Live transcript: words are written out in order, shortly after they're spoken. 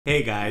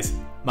Hey guys,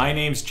 my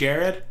name's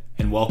Jared,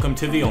 and welcome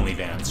to the Only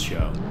Vans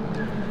Show.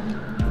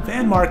 The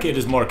van market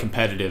is more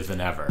competitive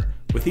than ever,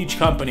 with each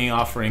company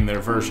offering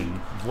their version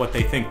of what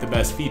they think the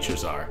best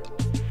features are.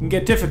 It can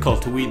get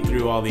difficult to weed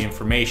through all the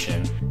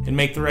information and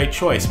make the right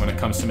choice when it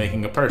comes to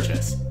making a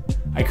purchase.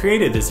 I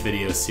created this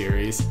video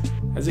series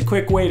as a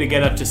quick way to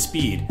get up to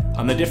speed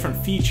on the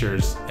different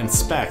features and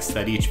specs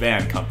that each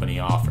van company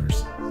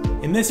offers.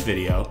 In this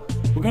video,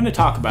 we're going to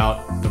talk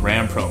about the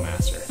Ram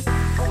ProMaster.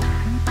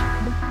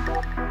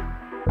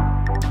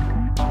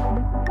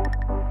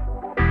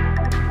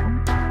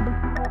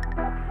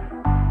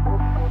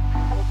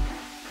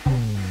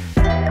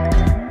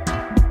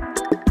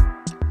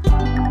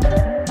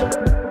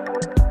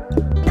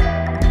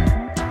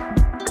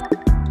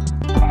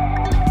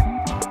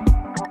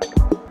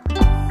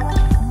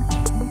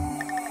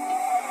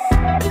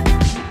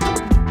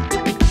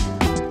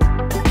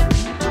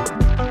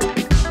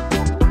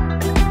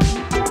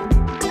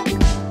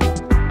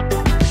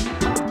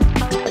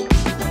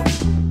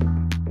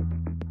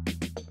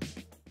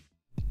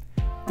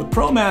 The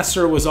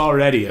ProMaster was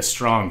already a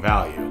strong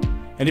value,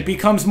 and it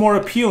becomes more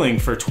appealing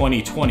for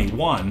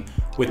 2021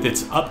 with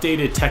its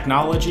updated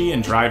technology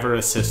and driver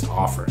assist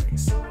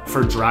offerings.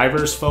 For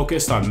drivers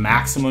focused on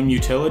maximum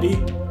utility,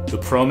 the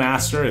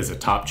ProMaster is a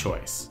top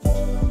choice.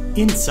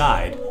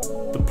 Inside,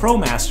 the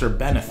ProMaster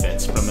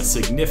benefits from a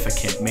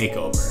significant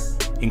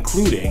makeover,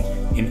 including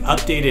an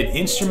updated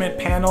instrument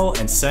panel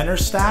and center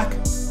stack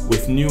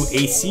with new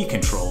AC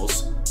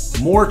controls,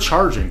 more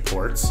charging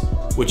ports,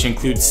 which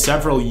includes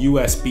several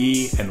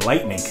USB and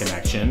Lightning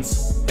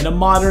connections, and a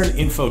modern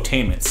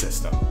infotainment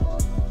system.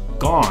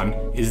 Gone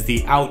is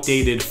the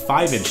outdated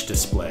 5-inch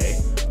display,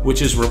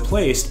 which is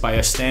replaced by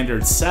a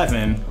standard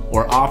 7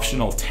 or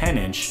optional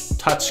 10-inch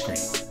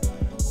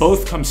touchscreen.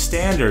 Both come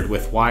standard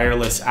with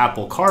wireless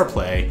Apple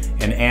CarPlay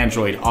and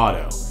Android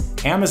Auto,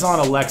 Amazon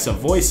Alexa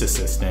voice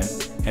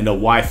assistant, and a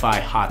Wi-Fi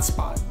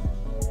hotspot.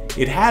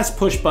 It has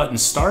push-button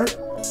start,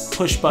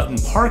 push-button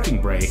parking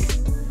brake,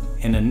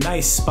 and a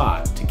nice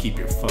spot to keep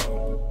your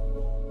phone.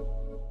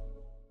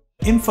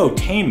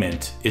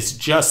 Infotainment is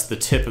just the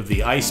tip of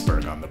the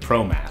iceberg on the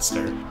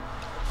ProMaster.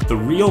 The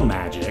real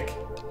magic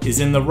is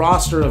in the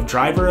roster of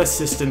driver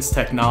assistance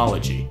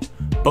technology,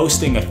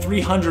 boasting a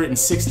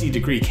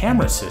 360-degree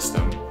camera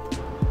system,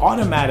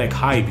 automatic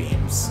high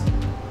beams,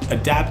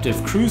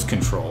 adaptive cruise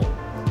control,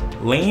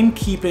 lane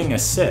keeping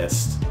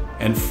assist,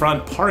 and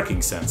front parking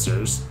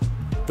sensors.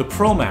 The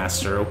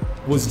ProMaster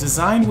was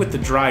designed with the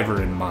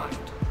driver in mind.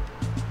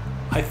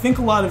 I think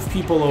a lot of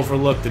people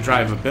overlook the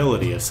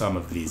drivability of some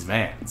of these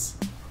vans.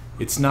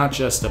 It's not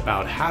just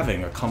about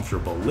having a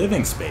comfortable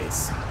living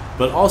space,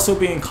 but also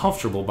being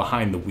comfortable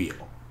behind the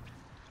wheel.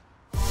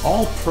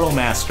 All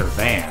ProMaster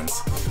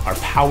vans are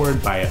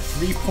powered by a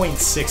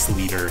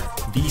 3.6-liter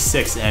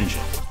V6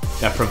 engine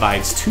that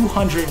provides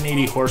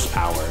 280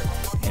 horsepower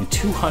and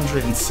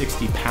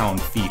 260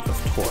 pound-feet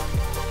of torque.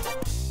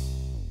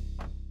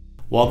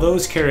 While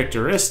those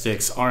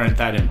characteristics aren't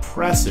that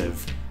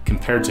impressive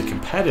compared to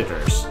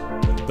competitors,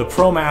 the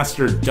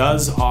ProMaster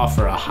does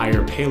offer a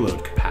higher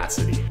payload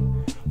capacity,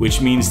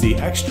 which means the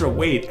extra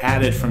weight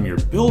added from your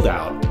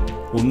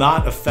build-out will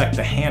not affect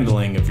the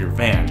handling of your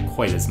van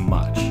quite as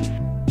much.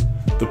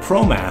 The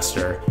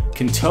ProMaster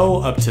can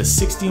tow up to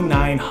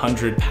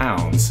 6,900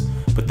 pounds,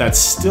 but that's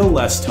still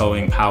less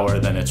towing power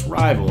than its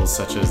rivals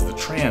such as the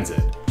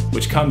Transit,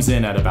 which comes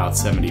in at about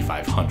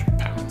 7,500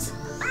 pounds.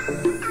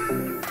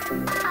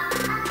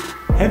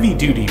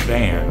 Heavy-duty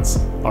vans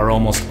are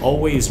almost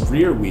always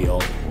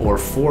rear-wheel or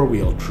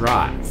four-wheel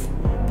drive,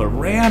 but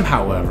Ram,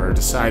 however,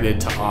 decided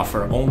to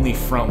offer only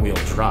front-wheel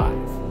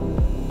drive.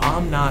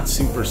 I'm not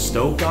super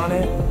stoked on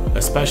it,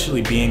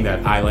 especially being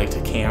that I like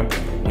to camp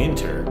in the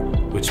winter,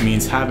 which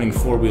means having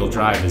four-wheel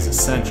drive is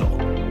essential.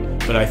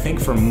 But I think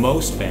for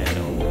most van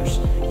owners,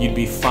 you'd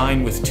be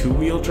fine with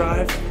two-wheel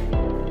drive.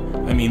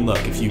 I mean,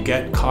 look, if you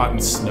get caught in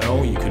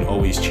snow, you can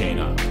always chain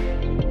up.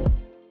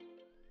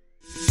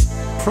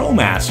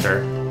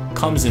 ProMaster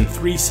comes in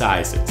three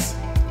sizes: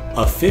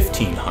 a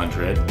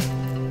 1500,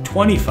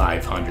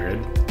 2500,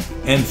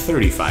 and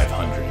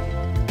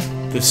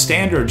 3500. The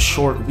standard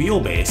short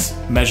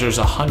wheelbase measures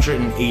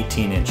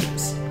 118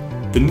 inches.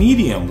 The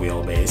medium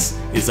wheelbase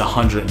is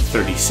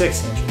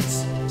 136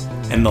 inches,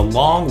 and the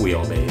long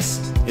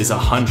wheelbase is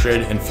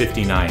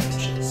 159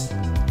 inches.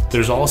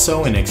 There's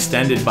also an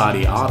extended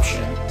body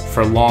option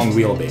for long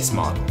wheelbase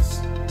models.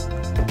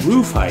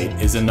 Roof height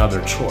is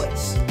another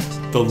choice.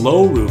 The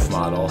low roof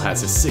model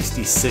has a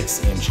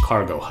 66-inch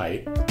cargo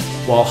height,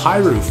 while high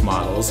roof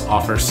models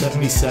offer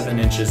 77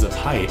 inches of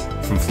height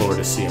from floor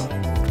to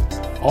ceiling.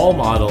 All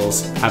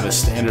models have a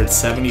standard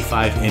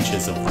 75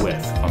 inches of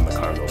width on the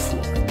cargo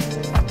floor.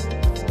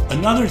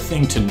 Another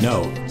thing to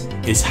note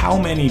is how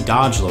many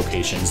Dodge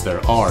locations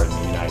there are in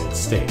the United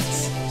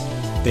States.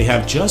 They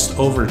have just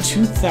over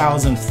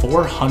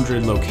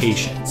 2,400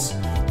 locations,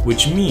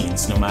 which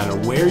means no matter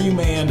where you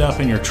may end up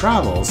in your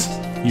travels,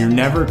 you're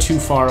never too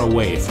far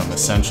away from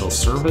essential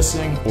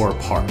servicing or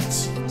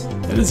parts.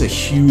 That is a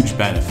huge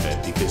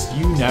benefit because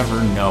you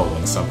never know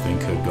when something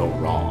could go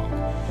wrong.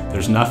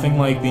 There's nothing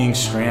like being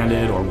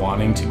stranded or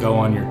wanting to go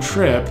on your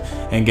trip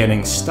and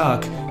getting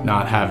stuck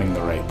not having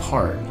the right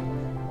part.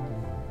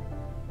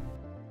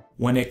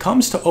 When it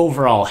comes to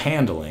overall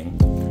handling,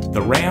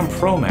 the Ram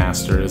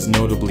ProMaster is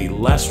notably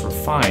less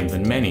refined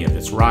than many of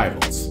its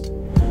rivals.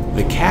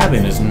 The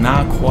cabin is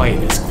not quite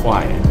as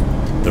quiet,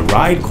 the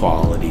ride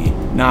quality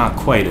not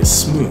quite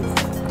as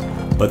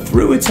smooth. But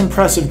through its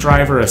impressive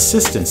driver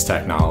assistance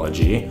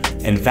technology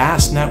and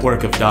vast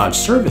network of Dodge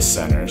service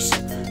centers,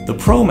 the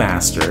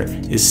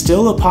ProMaster is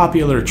still a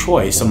popular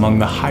choice among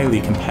the highly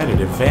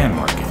competitive van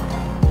market.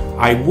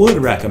 I would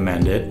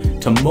recommend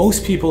it to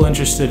most people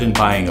interested in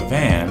buying a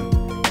van,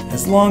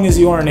 as long as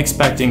you aren't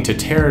expecting to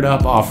tear it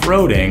up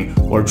off-roading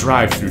or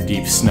drive through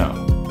deep snow.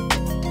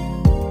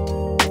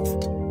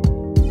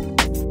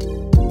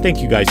 Thank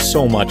you guys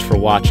so much for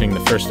watching the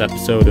first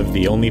episode of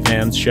the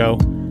OnlyVans show.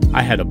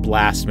 I had a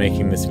blast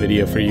making this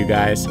video for you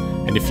guys,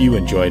 and if you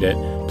enjoyed it,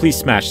 please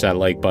smash that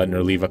like button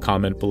or leave a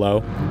comment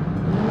below.